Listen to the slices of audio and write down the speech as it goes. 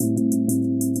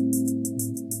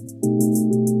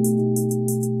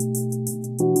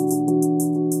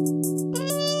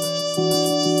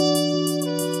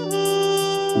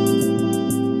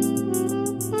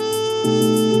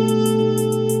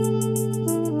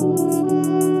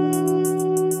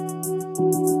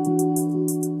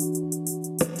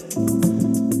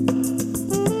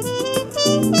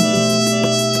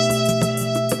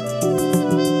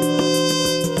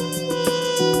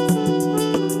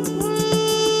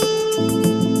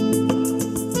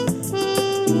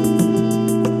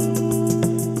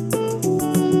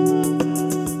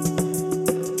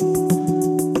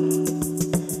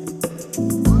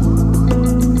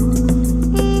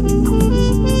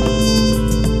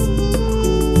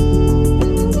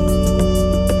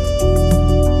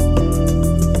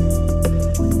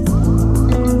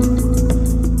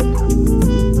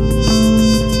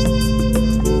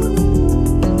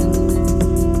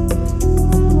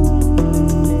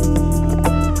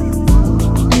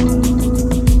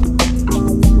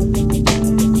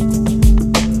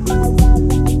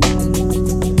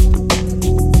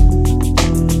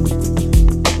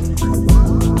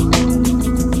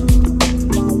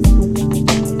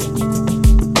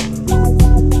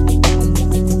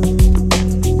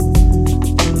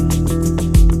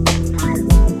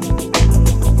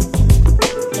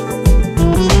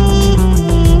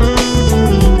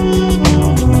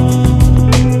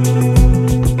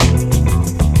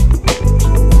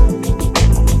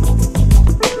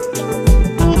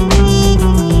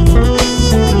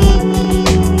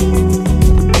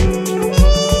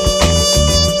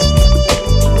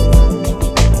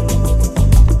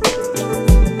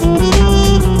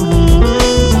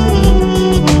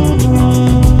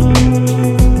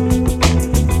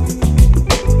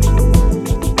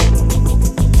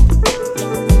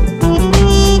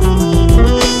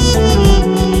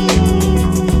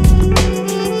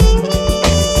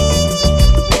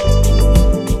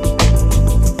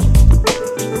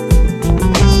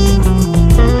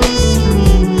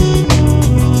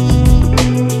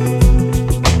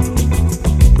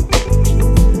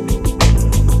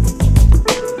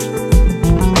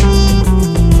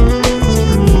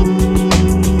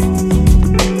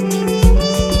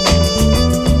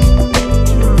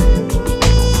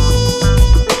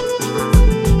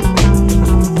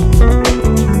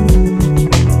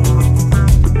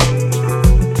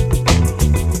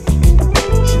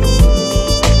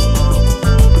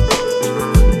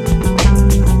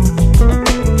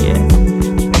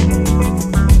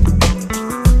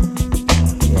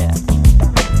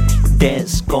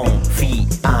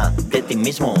Desconfía de ti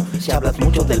mismo si hablas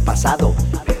mucho del pasado.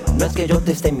 No es que yo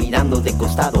te esté mirando de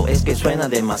costado, es que suena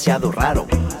demasiado raro.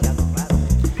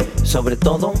 Sobre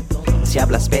todo si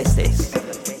hablas pestes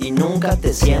y nunca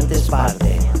te sientes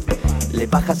parte. Le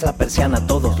bajas la persiana a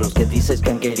todos los que dices que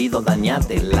han querido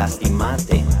dañarte,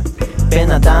 lastimarte.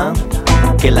 Pena da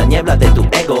que la niebla de tu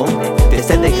ego te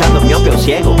esté dejando miope o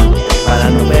ciego, para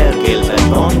no ver que el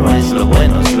perdón no es lo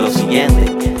bueno, es lo siguiente.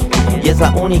 Y es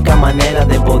la única manera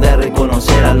de poder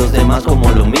reconocer a los demás como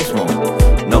lo mismo,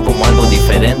 no como algo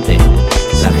diferente.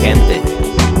 La gente.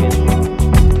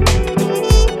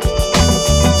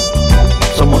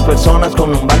 Somos personas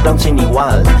con un background sin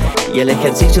igual, y el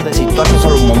ejercicio de situarse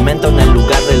solo un momento en el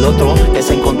lugar del otro es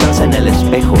encontrarse en el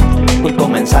espejo y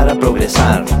comenzar a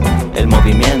progresar. El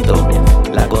movimiento,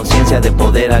 la conciencia de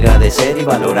poder agradecer y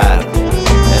valorar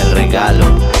el regalo,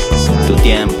 tu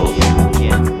tiempo.